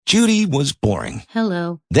Judy was boring.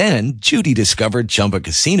 Hello. Then Judy discovered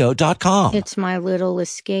ChumbaCasino.com. It's my little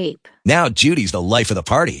escape. Now Judy's the life of the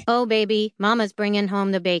party. Oh, baby, mama's bringing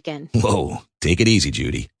home the bacon. Whoa, take it easy,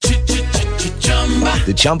 Judy.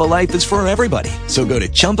 The Chumba life is for everybody. So go to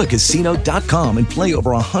ChumbaCasino.com and play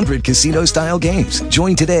over 100 casino-style games.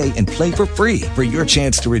 Join today and play for free for your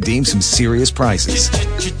chance to redeem some serious prizes.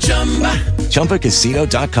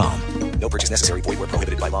 ChumbaCasino.com. No purchase necessary. Void where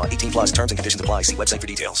prohibited by law. 18 plus terms and conditions apply. See website for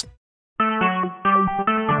details.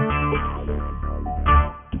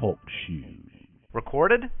 Talk shoes.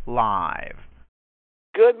 Recorded live.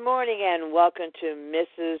 Good morning and welcome to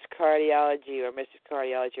Mrs. Cardiology, or Mrs.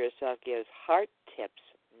 Cardiology herself gives heart tips,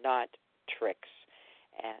 not tricks.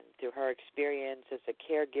 And through her experience as a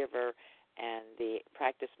caregiver and the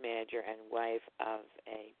practice manager and wife of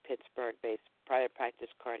a Pittsburgh-based private practice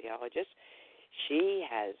cardiologist, she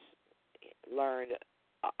has learned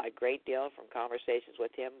a great deal from conversations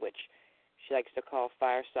with him, which she likes to call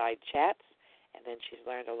fireside chats. And then she's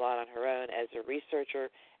learned a lot on her own as a researcher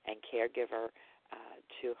and caregiver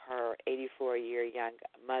to her 84-year young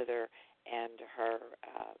mother and her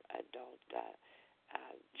adult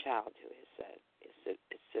child who is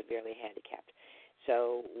severely handicapped.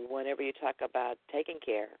 So whenever you talk about taking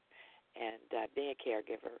care and being a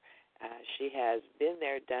caregiver, she has been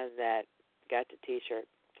there, done that, got the T-shirt,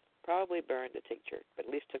 probably burned the picture, but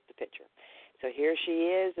at least took the picture. So here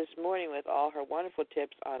she is this morning with all her wonderful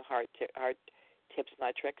tips on heart tips,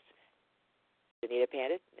 not tricks. Anita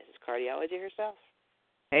Pandit, Mrs. Cardiology herself.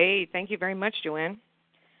 Hey, thank you very much, Joanne.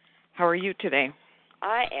 How are you today?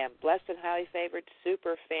 I am blessed and highly favored,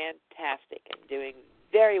 super fantastic, and doing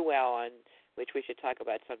very well on, which we should talk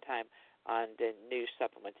about sometime, on the new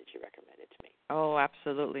supplement that you recommended to me. Oh,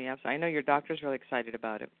 absolutely. I know your doctor's really excited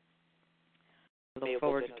about it. I look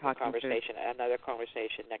forward to talking another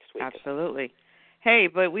conversation next week. Absolutely. Hey,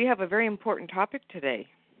 but we have a very important topic today.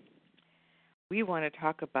 We want to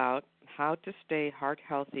talk about how to stay heart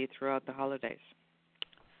healthy throughout the holidays.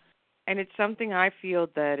 And it's something I feel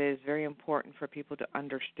that is very important for people to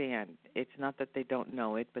understand. It's not that they don't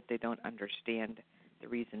know it, but they don't understand the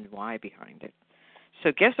reason why behind it.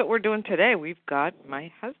 So guess what we're doing today? We've got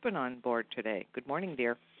my husband on board today. Good morning,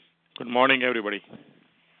 dear. Good morning, everybody.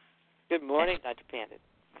 Good morning, Dr. Pandit.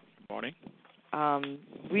 Good morning.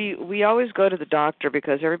 We always go to the doctor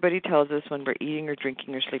because everybody tells us when we're eating or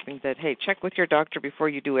drinking or sleeping that, hey, check with your doctor before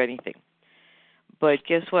you do anything. But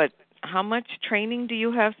guess what? How much training do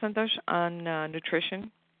you have, Santosh, on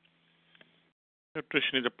nutrition?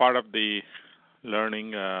 Nutrition is a part of the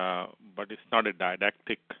learning, but it's not a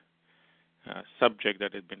didactic subject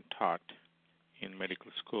that has been taught in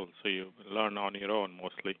medical school. So you learn on your own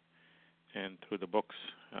mostly, and through the books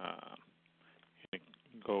you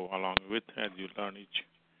go along with as you learn each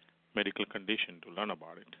medical condition to learn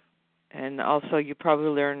about it. And also you probably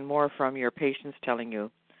learn more from your patients telling you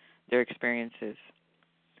their experiences.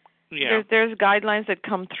 Yeah. There's guidelines that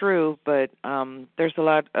come through, but there's a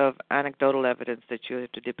lot of anecdotal evidence that you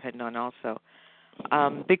have to depend on also.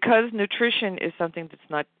 Because nutrition is something that's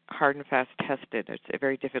not hard and fast tested. It's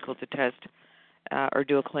very difficult to test or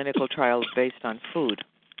do a clinical trial based on food.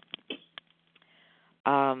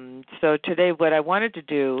 So today what I wanted to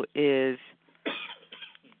do is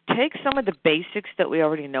take some of the basics that we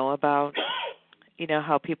already know about. You know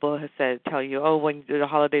how people have tell you, oh, when the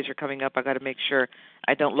holidays are coming up, I got to make sure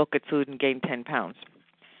I don't look at food and gain 10 pounds.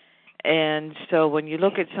 And so when you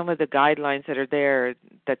look at some of the guidelines that are there,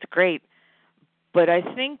 that's great. But I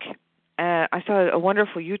think I saw a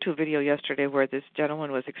wonderful YouTube video yesterday where this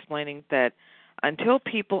gentleman was explaining that until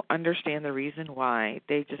people understand the reason why,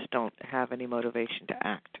 they just don't have any motivation to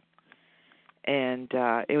act. And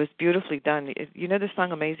it was beautifully done. You know the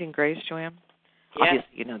song Amazing Grace, Joanne? Yes.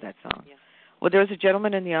 Obviously you know that song. Yes. Well, there was a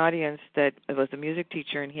gentleman in the audience that was a music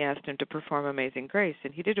teacher, and he asked him to perform Amazing Grace,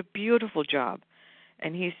 and he did a beautiful job.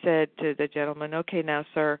 And he said to the gentleman, okay, now,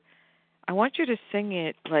 sir, I want you to sing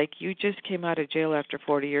it like you just came out of jail after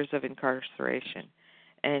 40 years of incarceration,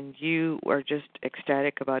 and you are just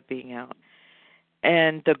ecstatic about being out.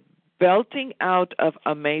 And the belting out of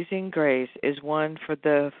Amazing Grace is one for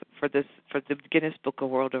the Guinness Book of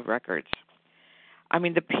World of Records. I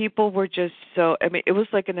mean, the people were just so, it was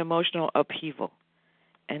like an emotional upheaval.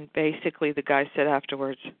 And basically the guy said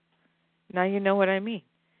afterwards, now you know what I mean.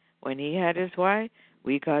 When he had his wife,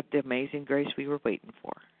 we got the Amazing Grace we were waiting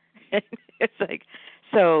for. It's like,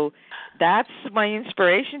 so that's my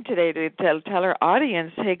inspiration today to tell our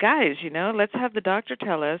audience, hey guys, let's have the doctor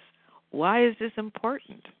tell us, why is this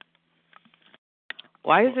important?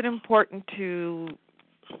 Why is it important to,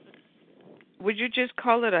 would you just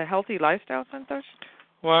call it a healthy lifestyle, Santosh?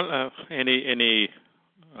 Well, any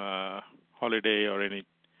holiday or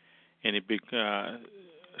any big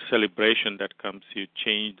celebration that comes, you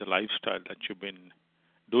change the lifestyle that you've been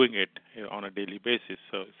doing it on a daily basis.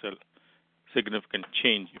 So it's a significant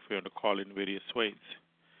change, if you want to call it, in various ways.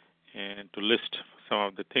 And to list some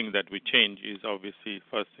of the things that we change is obviously,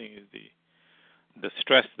 first thing is the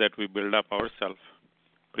stress that we build up ourselves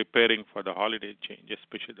preparing for the holiday change,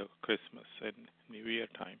 especially the Christmas and New Year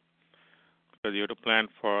time. Because you have to plan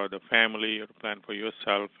for the family, you have to plan for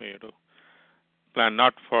yourself, you have to plan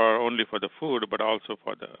not for only for the food, but also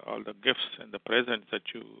for all the gifts and the presents that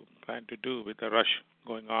you plan to do with the rush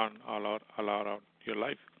going on all around your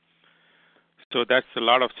life. So that's a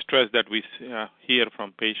lot of stress that we hear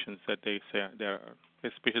from patients that they say,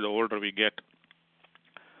 especially the older we get,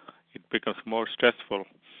 it becomes more stressful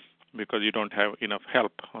because you don't have enough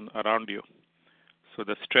help around you. So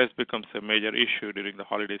the stress becomes a major issue during the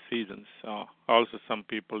holiday seasons. Also, some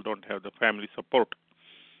people don't have the family support,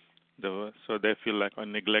 so they feel like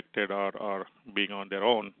neglected or being on their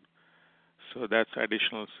own. So that's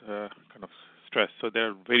additional kind of stress. So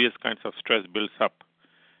there are various kinds of stress builds up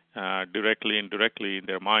directly, indirectly in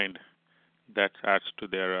their mind that adds to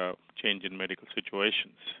their change in medical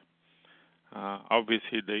situations.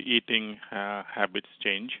 Obviously, the eating habits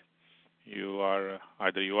change.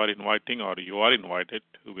 Either you are inviting or you are invited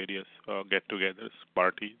to various get-togethers,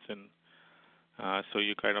 parties, and so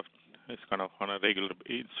it's kind of on a regular,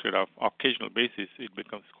 instead of occasional basis, it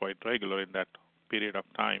becomes quite regular in that period of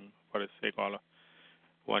time, for say,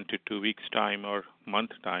 1 to 2 weeks time or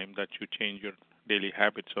month time, that you change your daily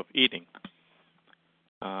habits of eating.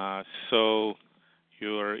 So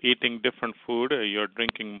you're eating different food, you're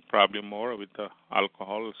drinking probably more with the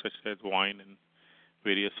alcohol, such as wine and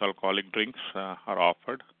various alcoholic drinks are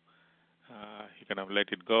offered. You kind of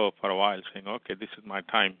let it go for a while, saying, okay, this is my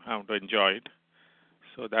time, I want to enjoy it.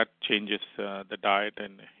 So that changes the diet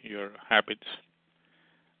and your habits.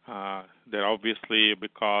 There obviously,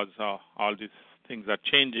 because all these things are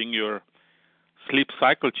changing, your sleep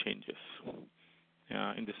cycle changes.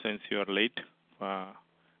 In the sense you are late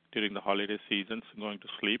during the holiday seasons going to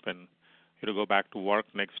sleep, and you have to go back to work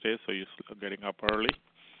next day, so you're getting up early.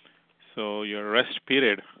 So your rest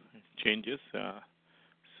period changes.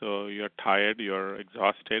 So you're tired, you're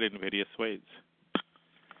exhausted in various ways.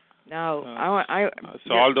 Now,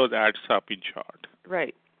 all those adds up in short.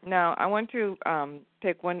 Right. Now, I want to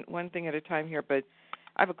take one thing at a time here, but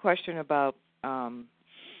I have a question about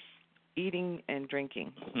eating and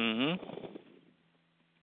drinking. Mm-hmm.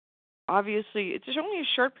 Obviously, it's only a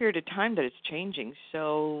short period of time that it's changing,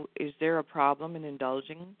 so is there a problem in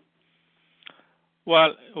indulging?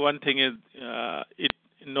 Well, one thing is,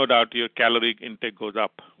 no doubt your calorie intake goes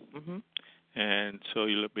up. Mm-hmm. And so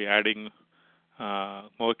you'll be adding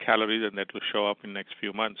more calories, and that will show up in the next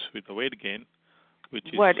few months with the weight gain. Wait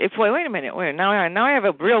a minute. Now I have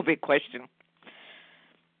a real big question.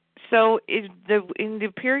 So in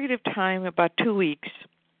the period of time, about 2 weeks,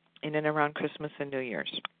 in and around Christmas and New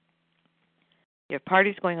Year's, you have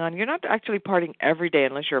parties going on. You're not actually partying every day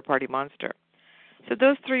unless you're a party monster. So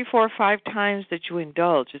those 3, 4, 5 times that you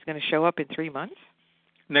indulge is going to show up in 3 months?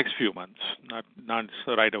 Next few months, not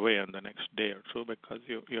right away on the next day or so, because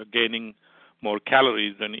you're gaining more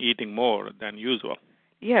calories and eating more than usual.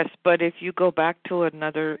 Yes, but if you go back to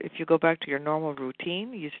your normal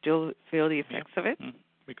routine, you still feel the effects of it? Mm-hmm.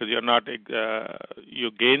 Because you're not,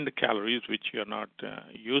 you gain the calories which you're not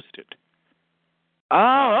used it.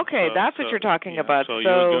 Oh, okay. That's what you're talking about. So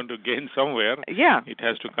you're going to gain somewhere. Yeah. It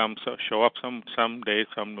has to show up some day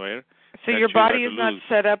somewhere. So your body is not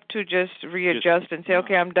set up to just readjust and say,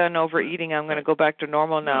 okay, I'm done overeating. I'm going to go back to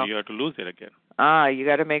normal now. No, you have to lose it again. You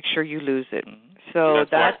got to make sure you lose it. Mm-hmm. So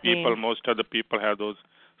that's why most other people have those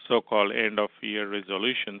so-called end-of-year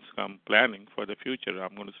resolutions planning for the future.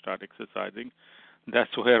 I'm going to start exercising.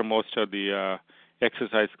 That's where most of the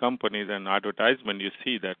exercise companies and advertisement, you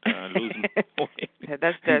see that lose weight.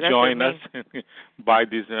 Join us, buy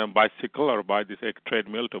this bicycle or buy this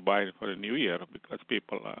treadmill to buy for the new year, because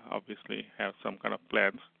people obviously have some kind of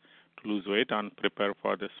plans to lose weight and prepare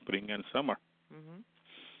for the spring and summer. Mm-hmm.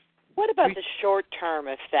 What about the short-term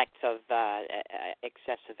effects of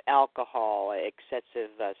excessive alcohol,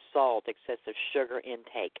 excessive salt, excessive sugar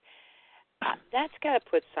intake? That's got to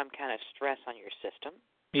put some kind of stress on your system.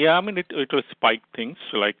 Yeah, I mean, it will spike things,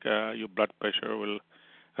 like your blood pressure will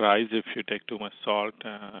rise if you take too much salt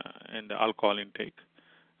and the alcohol intake.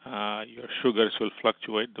 Your sugars will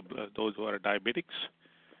fluctuate, those who are diabetics.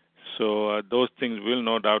 So those things will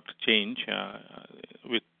no doubt change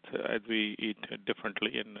as we eat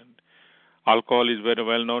differently. And Alcohol is very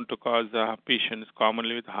well known to cause patients,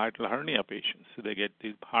 commonly with hiatal hernia patients. They get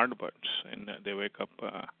these heartburns, and they wake up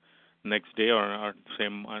next day or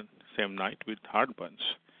same night with heartburns.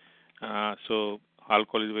 So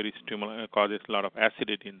alcohol is very causes a lot of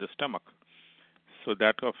acidity in the stomach. So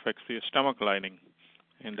that affects your stomach lining,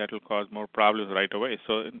 and that will cause more problems right away.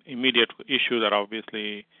 So immediate issues are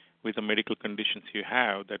obviously with the medical conditions you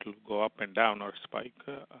have that will go up and down or spike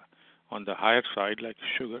on the higher side, like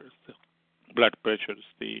sugars, the blood pressures,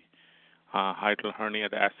 the hiatal hernia,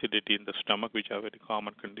 the acidity in the stomach, which are very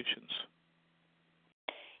common conditions.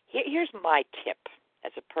 Here's my tip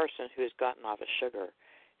as a person who's gotten off of sugar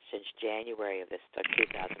since January of this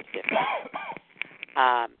 2015.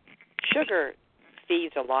 Sugar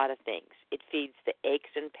feeds a lot of things. It feeds the aches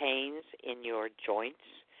and pains in your joints.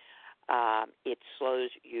 It slows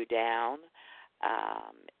you down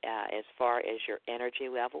as far as your energy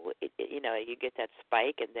level. You get that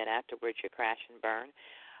spike, and then afterwards you crash and burn.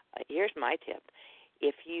 Here's my tip.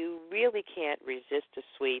 If you really can't resist the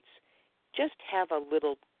sweets, just have a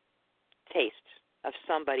little taste of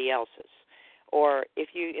somebody else's. Or if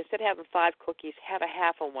you, instead of having 5 cookies, have a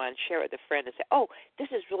half of one, share it with a friend and say, oh, this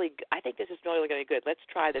is really good. I think this is really going to be good. Let's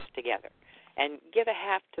try this together. And give a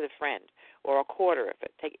half to the friend or a quarter of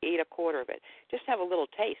it. Eat a quarter of it. Just have a little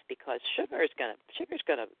taste, because sugar's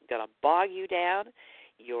gonna bog you down.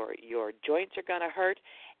 Your joints are going to hurt.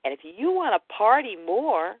 And if you want to party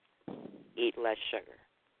more, eat less sugar.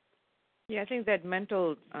 Yeah, I think that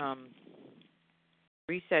mental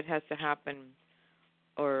reset has to happen,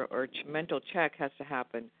 or mental check has to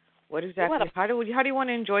happen. What exactly? How do you want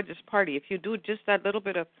to enjoy this party? If you do just that little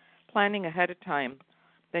bit of planning ahead of time,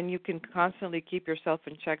 then you can constantly keep yourself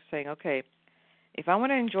in check, saying, okay, if I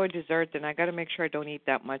want to enjoy dessert, then I got to make sure I don't eat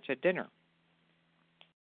that much at dinner.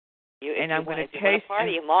 I'm going to taste. If you want to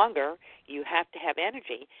party longer, you have to have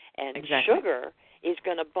energy, and exactly. Sugar is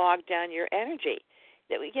going to bog down your energy.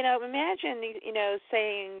 Imagine,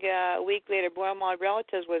 saying a week later, boy, my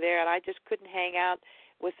relatives were there, and I just couldn't hang out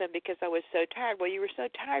with them because I was so tired. Well, you were so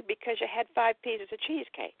tired because you had 5 pieces of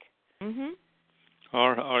cheesecake. Mm-hmm.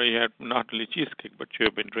 Or you had not only cheesecake, but you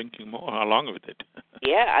have been drinking more along with it.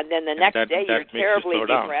 Yeah, and then the next day you're terribly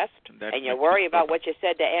depressed, and you worry about what you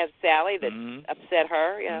said to Aunt Sally that upset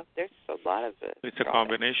her. There's a lot of it. It's a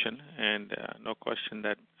combination, and no question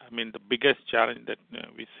that, the biggest challenge that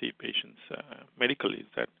we see patients medically is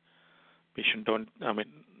that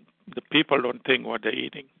the people don't think what they're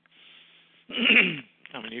eating.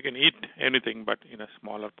 You can eat anything, but in a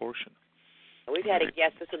smaller portion. We've had a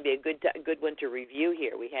guest. This would be a good one to review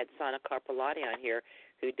here. We had Santosh Pandit on here,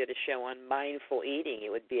 who did a show on mindful eating.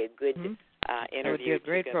 It would be a good interview. It would be a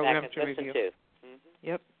great program to review. Mm-hmm.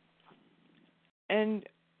 Yep. And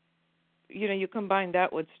you combine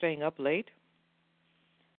that with staying up late.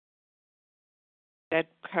 That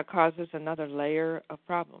causes another layer of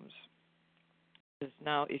problems. Because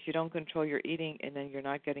now, if you don't control your eating and then you're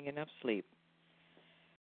not getting enough sleep,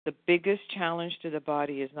 the biggest challenge to the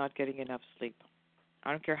body is not getting enough sleep. I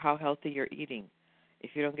don't care how healthy you're eating.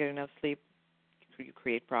 If you don't get enough sleep, you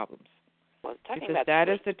create problems. Well, because that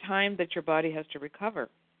is the time that your body has to recover.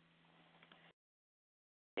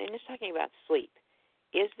 And just talking about sleep,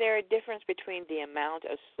 is there a difference between the amount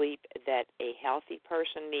of sleep that a healthy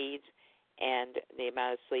person needs and the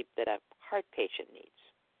amount of sleep that a heart patient needs?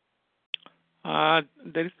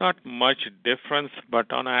 There is not much difference,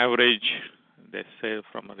 but on average, they say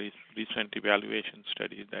from a recent evaluation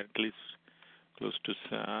study that at least close to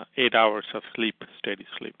 8 hours of sleep, steady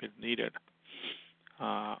sleep, is needed.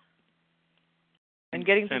 And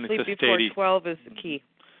getting to sleep before 12 is the key.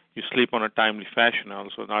 You sleep on a timely fashion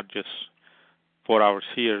also, not just 4 hours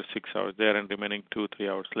here, 6 hours there, and remaining 2-3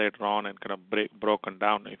 hours later on and kind of broken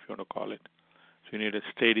down, if you want to call it. So you need a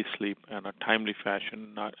steady sleep and a timely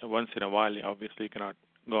fashion. Not once in a while, obviously you cannot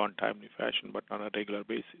go on timely fashion, but on a regular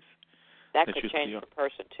basis. That could change per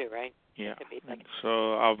person too, right? Yeah.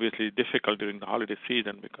 So obviously difficult during the holiday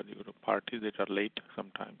season because you go to parties that are late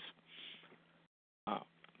sometimes.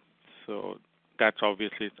 So that's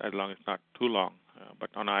obviously as long as it's not too long. But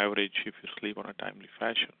on average, if you sleep on a timely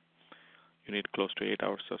fashion, you need close to 8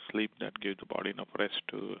 hours of sleep. That gives the body enough rest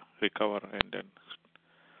to recover and then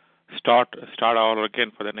start all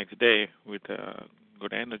again for the next day with a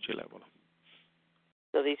good energy level.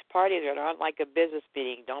 So these parties are not like a business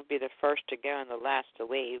meeting. Don't be the first to go and the last to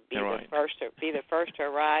leave. Be the first to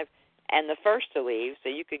arrive and the first to leave, so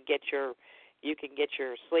you can get your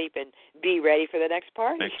sleep and be ready for the next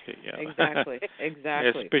party. Next day, yeah. Exactly.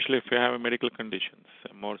 Especially if you have medical conditions,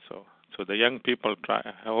 more so. So the young people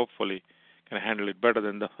hopefully can handle it better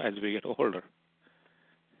than as we get older.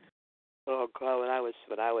 Oh God, when I was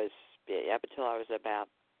up until I was about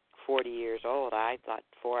 40 years old, I thought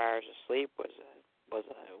 4 hours of sleep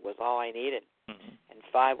was all I needed, and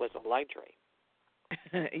 5 was a luxury.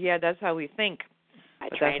 Yeah, that's how we think. I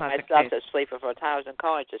trained myself to sleep for 4 times in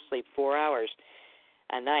college, to sleep 4 hours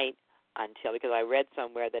a night because I read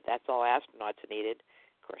somewhere that that's all astronauts needed.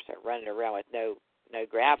 Of course, they're running around with no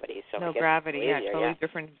gravity. So no gravity, totally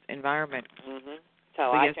different environment. Mm-hmm. So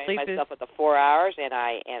I trained myself with the 4 hours, and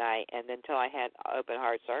then until I had open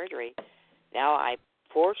heart surgery, now I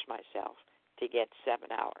force myself to get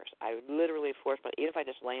 7 hours. I literally force myself, even if I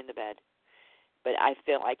just lay in the bed. But I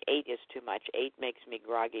feel like 8 is too much. 8 makes me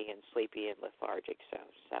groggy and sleepy and lethargic, so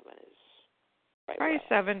 7 is right. Probably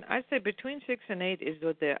 7. I'd say between 6 and 8 is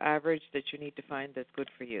what the average that you need to find that's good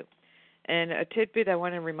for you. And a tidbit I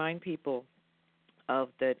want to remind people of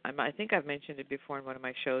that, I think I've mentioned it before in one of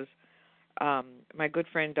my shows. My good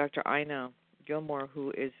friend Dr. Ina Gilmore,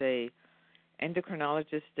 who is a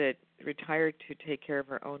endocrinologist that retired to take care of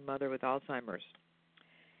her own mother with Alzheimer's,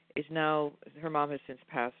 is now, her mom has since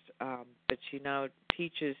passed, but she now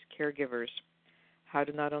teaches caregivers how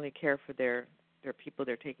to not only care for their people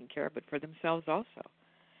they're taking care of, but for themselves also.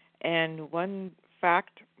 And one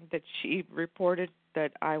fact that she reported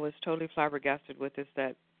that I was totally flabbergasted with is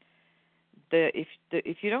that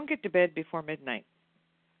if you don't get to bed before midnight,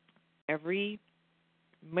 every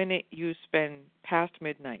minute you spend past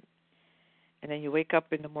midnight, and then you wake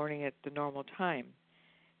up in the morning at the normal time,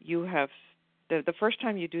 you have the first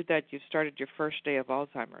time you do that, you've started your first day of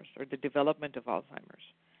Alzheimer's or the development of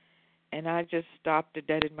Alzheimer's. And I just stopped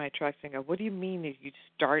dead in my tracks and go, what do you mean if you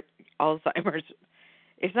start Alzheimer's?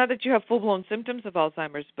 It's not that you have full-blown symptoms of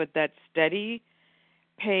Alzheimer's, but that steady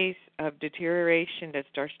pace of deterioration that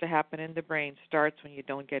starts to happen in the brain starts when you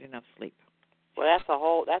don't get enough sleep. Well, that's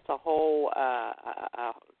a whole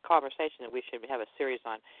conversation that we should have a series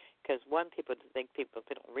on, because people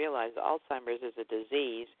don't realize Alzheimer's is a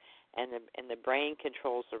disease, and the brain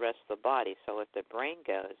controls the rest of the body. So if the brain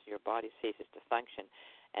goes, your body ceases to function.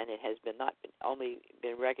 And it has only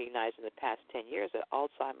been recognized in the past 10 years that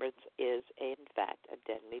Alzheimer's is, in fact, a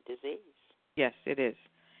deadly disease. Yes, it is.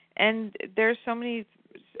 And there's so many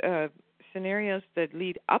scenarios that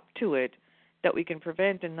lead up to it that we can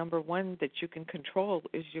prevent, and number one that you can control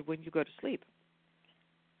is when you go to sleep.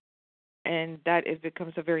 And that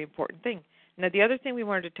becomes a very important thing. Now, the other thing we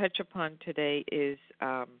wanted to touch upon today is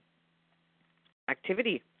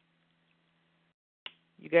activity.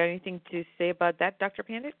 You got anything to say about that, Dr.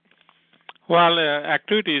 Pandit? Well,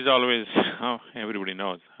 activity is always, everybody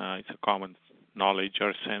knows, it's a common knowledge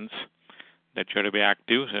or sense that you have to be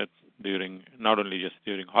active not only just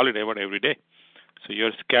during holiday, but every day. So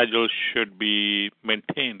your schedule should be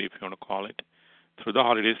maintained, if you want to call it, through the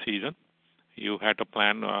holiday season. You have to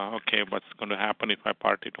plan, what's going to happen if I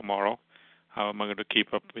party tomorrow? How am I going to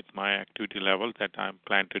keep up with my activity levels that I'm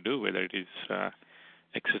planning to do, whether it is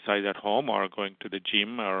exercise at home or going to the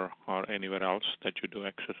gym or anywhere else that you do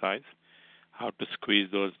exercise? How to squeeze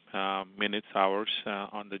those minutes, hours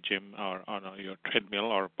on the gym or on your treadmill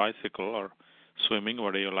or bicycle or swimming,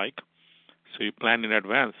 whatever you like. So you plan in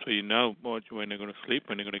advance, so you know when you're going to sleep,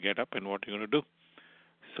 when you're going to get up, and what you're going to do.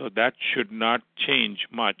 So that should not change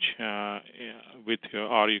much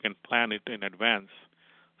or you can plan it in advance,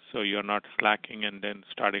 so you're not slacking and then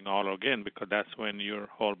starting all again, because that's when your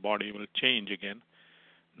whole body will change again,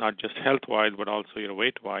 not just health-wise, but also your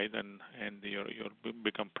weight-wise, and you'll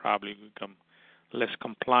become less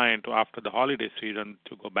compliant after the holiday season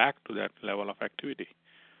to go back to that level of activity.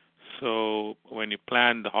 So when you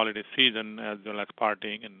plan the holiday season as well as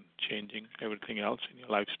partying and changing everything else in your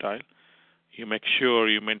lifestyle, you make sure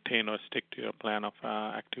you maintain or stick to your plan of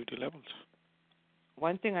activity levels.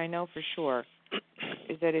 One thing I know for sure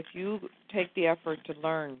is that if you take the effort to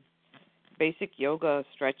learn basic yoga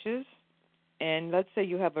stretches, and let's say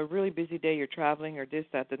you have a really busy day, you're traveling or this,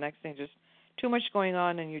 that, the next thing, just too much going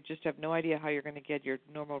on, and you just have no idea how you're going to get your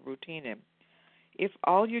normal routine in. If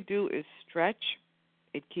all you do is stretch,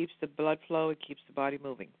 it keeps the blood flow, it keeps the body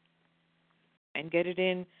moving. And get it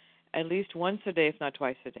in at least once a day, if not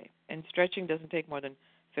twice a day. And stretching doesn't take more than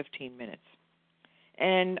 15 minutes.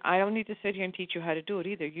 And I don't need to sit here and teach you how to do it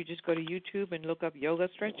either. You just go to YouTube and look up yoga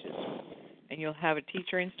stretches, and you'll have a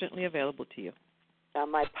teacher instantly available to you. Now,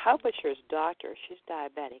 my publisher's doctor, she's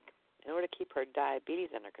diabetic. In order to keep her diabetes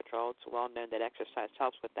under control, it's well known that exercise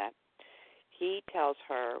helps with that. He tells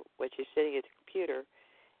her when she's sitting at the computer,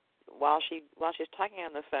 while she's talking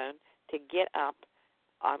on the phone, to get up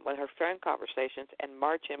on with her phone conversations and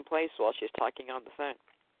march in place while she's talking on the phone.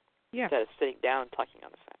 Yeah. Instead of sitting down and talking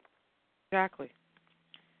on the phone. Exactly.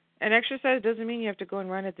 And exercise doesn't mean you have to go and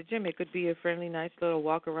run at the gym. It could be a friendly, nice little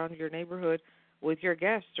walk around your neighborhood with your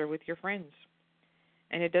guests or with your friends.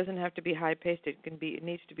 And it doesn't have to be high-paced. It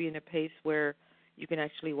needs to be in a pace where you can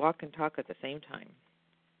actually walk and talk at the same time.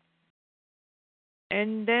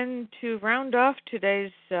 And then to round off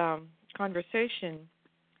today's conversation,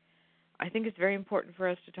 I think it's very important for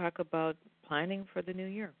us to talk about planning for the new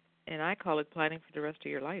year. And I call it planning for the rest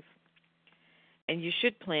of your life. And you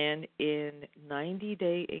should plan in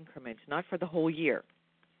 90-day increments, not for the whole year.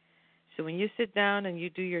 So when you sit down and you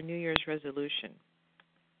do your New Year's resolution,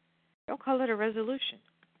 don't call it a resolution.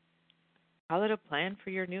 Call it a plan for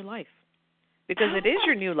your new life. Because it is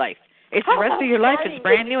your new life. It's the rest of your life. It's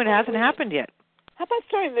brand new and it hasn't happened yet. How about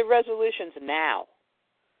starting the resolutions now,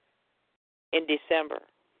 in December?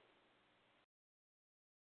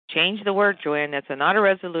 Change the word, Joanne. That's not a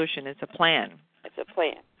resolution. It's a plan. It's a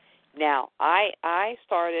plan. Now, I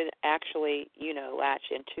started actually,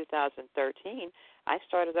 Latch, in 2013. I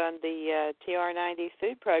started on the TR90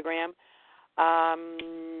 food program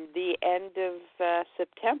the end of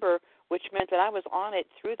September, which meant that I was on it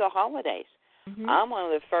through the holidays. Mm-hmm. I'm one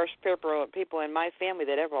of the first people in my family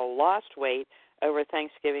that ever lost weight over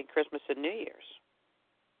Thanksgiving, Christmas, and New Year's.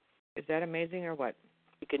 Is that amazing or what?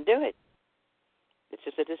 You can do it. It's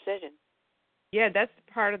just a decision. Yeah, that's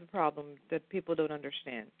part of the problem that people don't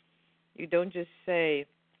understand. You don't just say,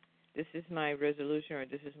 this is my resolution or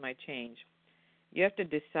this is my change. You have to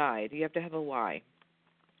decide. You have to have a why.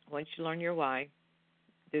 Once you learn your why,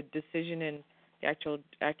 the decision and the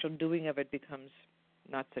actual doing of it becomes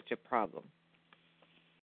not such a problem.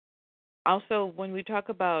 Also, when we talk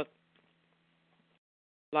about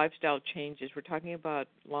lifestyle changes, we're talking about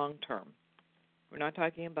long-term. We're not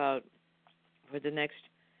talking about for the next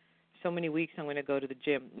so many weeks I'm going to go to the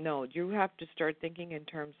gym. No, you have to start thinking in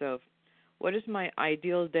terms of what is my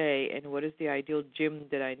ideal day and what is the ideal gym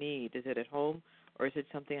that I need? Is it at home or is it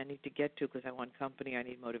something I need to get to because I want company, I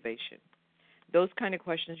need motivation? Those kind of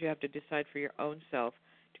questions you have to decide for your own self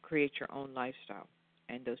to create your own lifestyle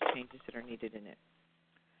and those changes that are needed in it.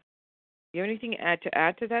 Do you have anything to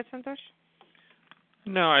add to that, Santosh?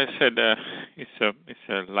 No, I said it's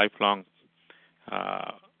a lifelong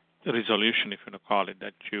resolution, if you want to call it,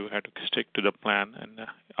 that you have to stick to the plan, and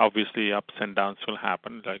obviously ups and downs will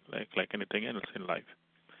happen, like anything else in life.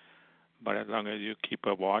 But as long as you keep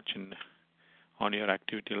a watch and on your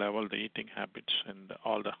activity level, the eating habits, and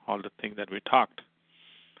all the things that we talked,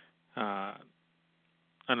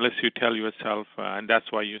 unless you tell yourself, and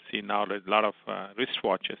that's why you see now there's a lot of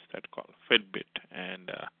wristwatches that call Fitbit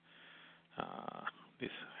and these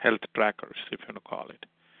health trackers, if you want to call it.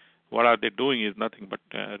 What are they doing is nothing but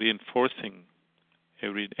reinforcing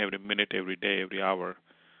every minute, every day, every hour,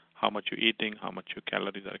 how much you're eating, how much your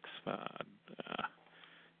calories are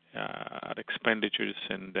expenditures,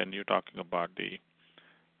 and then you're talking about the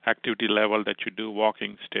activity level that you do,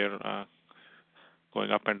 walking,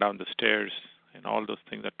 going up and down the stairs, and all those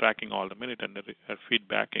things are tracking all the minute, and are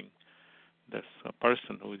feedbacking this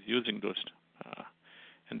person who is using those.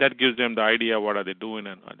 And that gives them the idea what are they doing,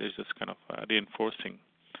 and they're just kind of reinforcing.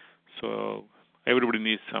 So everybody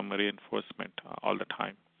needs some reinforcement all the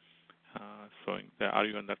time. So are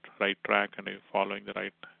you on the right track, and are you following the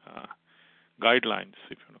right guidelines,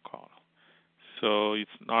 if you want to call it? So it's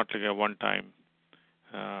not like a one-time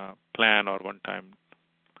plan or one-time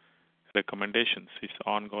recommendations. It's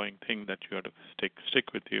an ongoing thing that you have to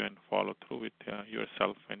stick with you and follow through with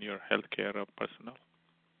yourself and your healthcare personnel.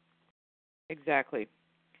 Exactly.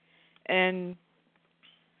 And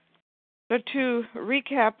so to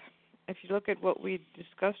recap, if you look at what we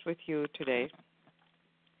discussed with you today,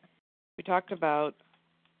 we talked about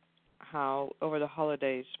how over the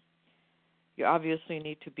holidays you obviously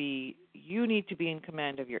need to be in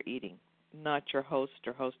command of your eating, not your host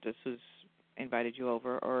or hostess who's invited you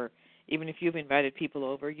over, or even if you've invited people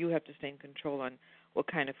over, you have to stay in control on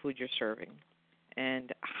what kind of food you're serving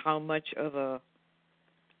and how much of a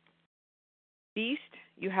feast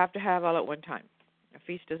you have to have all at one time. A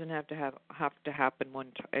feast doesn't have to happen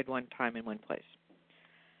at one time in one place.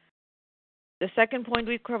 The second point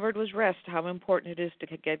we covered was rest, how important it is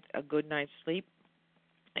to get a good night's sleep.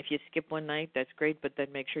 If you skip one night, that's great, but then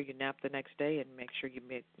make sure you nap the next day and make sure you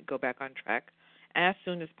go back on track as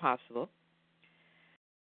soon as possible.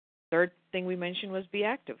 Third thing we mentioned was be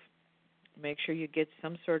active. Make sure you get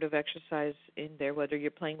some sort of exercise in there, whether you're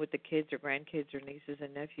playing with the kids or grandkids or nieces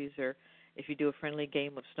and nephews, or if you do a friendly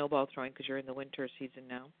game of snowball throwing because you're in the winter season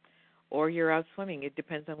now, or you're out swimming. It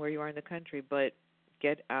depends on where you are in the country, but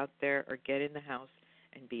get out there or get in the house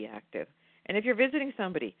and be active. And if you're visiting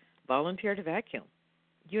somebody, volunteer to vacuum.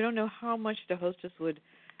 You don't know how much the hostess would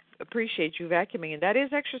appreciate you vacuuming, and that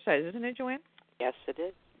is exercise, isn't it, Joanne? Yes, it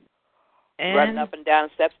is. And running up and down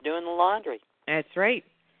steps doing the laundry. That's right.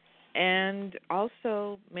 And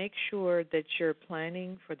also make sure that you're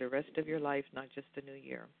planning for the rest of your life, not just the new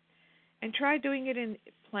year. And try doing it in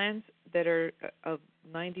plans that are of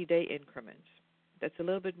 90-day increments. That's a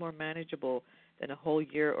little bit more manageable than a whole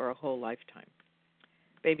year or a whole lifetime.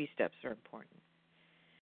 Baby steps are important.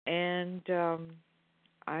 And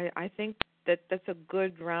I think that's a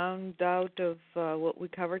good round out of what we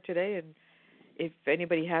covered today. And if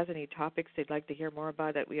anybody has any topics they'd like to hear more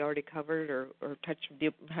about that we already covered or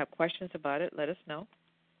have questions about it, let us know.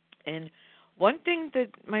 And one thing that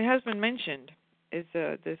my husband mentioned is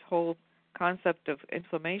this whole concept of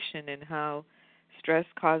inflammation and how stress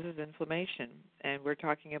causes inflammation. And we're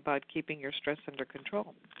talking about keeping your stress under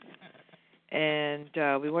control. And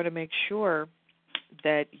we want to make sure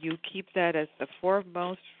that you keep that as the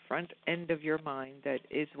foremost front end of your mind. That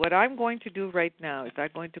is, what I'm going to do right now, is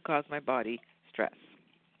that going to cause my body stress?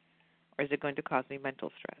 Or is it going to cause me mental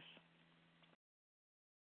stress?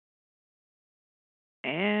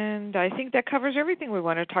 And I think that covers everything we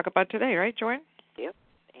want to talk about today, right, Joanne? Yep.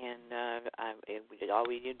 And all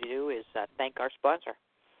we need to do is thank our sponsor.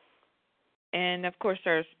 And, of course,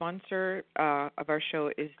 our sponsor of our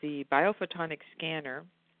show is the Biophotonic Scanner.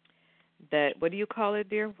 What do you call it,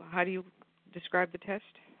 dear? How do you describe the test?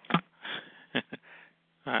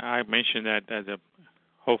 I mentioned that as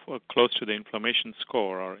close to the inflammation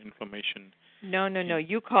score or inflammation. No.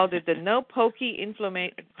 You called it the no pokey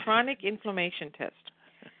chronic inflammation test,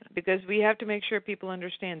 because we have to make sure people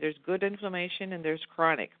understand there's good inflammation and there's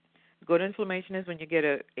chronic. Good inflammation is when you get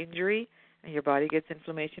an injury and your body gets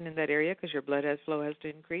inflammation in that area because your blood flow has to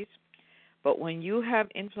increase. But when you have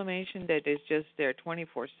inflammation that is just there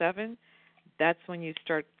 24/7, that's when you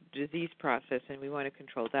start the disease process, and we want to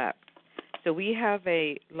control that. So we have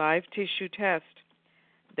a live tissue test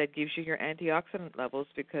that gives you your antioxidant levels,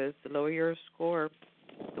 because the lower your score,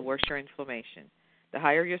 the worse your inflammation. The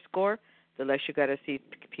higher your score, the less you got to see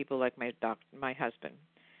people like my husband.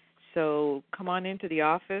 So come on into the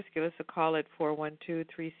office. Give us a call at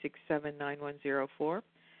 412-367-9104 for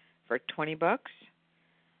 $20.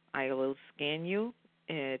 I will scan you.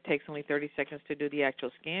 It takes only 30 seconds to do the actual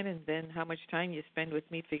scan, and then how much time you spend with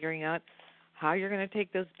me figuring out how you're going to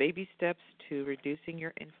take those baby steps to reducing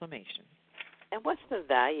your inflammation. And what's the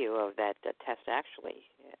value of that test actually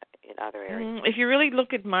in other areas? If you really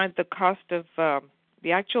look at the cost of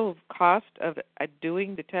the actual cost of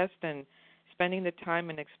doing the test and spending the time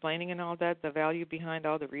and explaining and all that, the value behind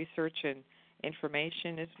all the research and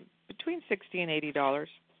information is between $60 and $80.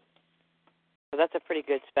 So that's a pretty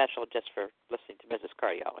good special just for listening to Mrs.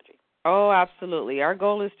 Cardiology. Oh, absolutely. Our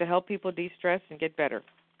goal is to help people de-stress and get better.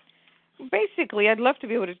 Basically, I'd love to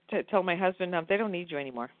be able to tell my husband they don't need you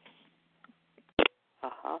anymore.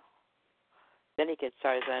 Uh-huh. Then he could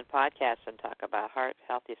start his own podcast and talk about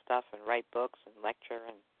healthy stuff and write books and lecture.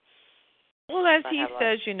 And well, as he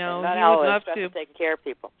says, he would love to take care of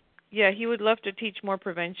people. Yeah, he would love to teach more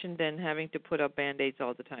prevention than having to put up Band-Aids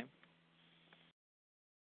all the time.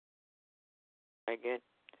 Very good.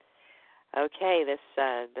 Okay, that's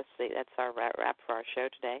our wrap for our show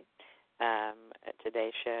today.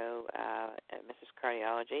 Today's show, Mrs.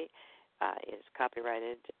 Cardiology, is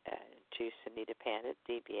copyrighted to Sunita Pandit,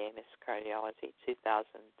 DBA, Mrs. Cardiology,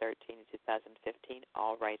 2013 and 2015,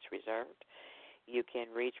 all rights reserved. You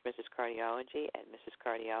can reach Mrs. Cardiology at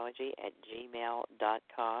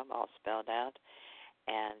mrscardiology@gmail.com, all spelled out.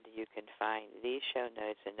 And you can find these show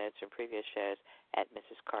notes and notes from previous shows at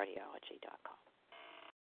mrscardiology.com.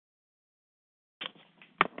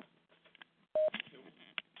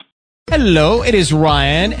 Hello, it is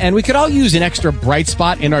Ryan, and we could all use an extra bright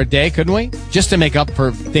spot in our day, couldn't we? Just to make up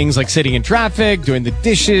for things like sitting in traffic, doing the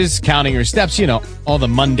dishes, counting your steps, all the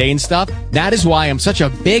mundane stuff. That is why I'm such a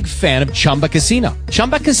big fan of Chumba Casino.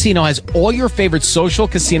 Chumba Casino has all your favorite social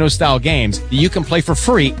casino-style games that you can play for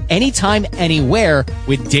free anytime, anywhere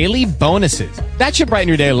with daily bonuses. That should brighten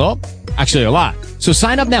your day a little. Actually, a lot. So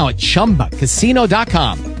sign up now at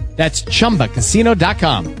ChumbaCasino.com. That's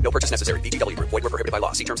ChumbaCasino.com. No purchase necessary. VGW Group. Void where prohibited by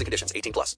law. See terms and conditions. 18+.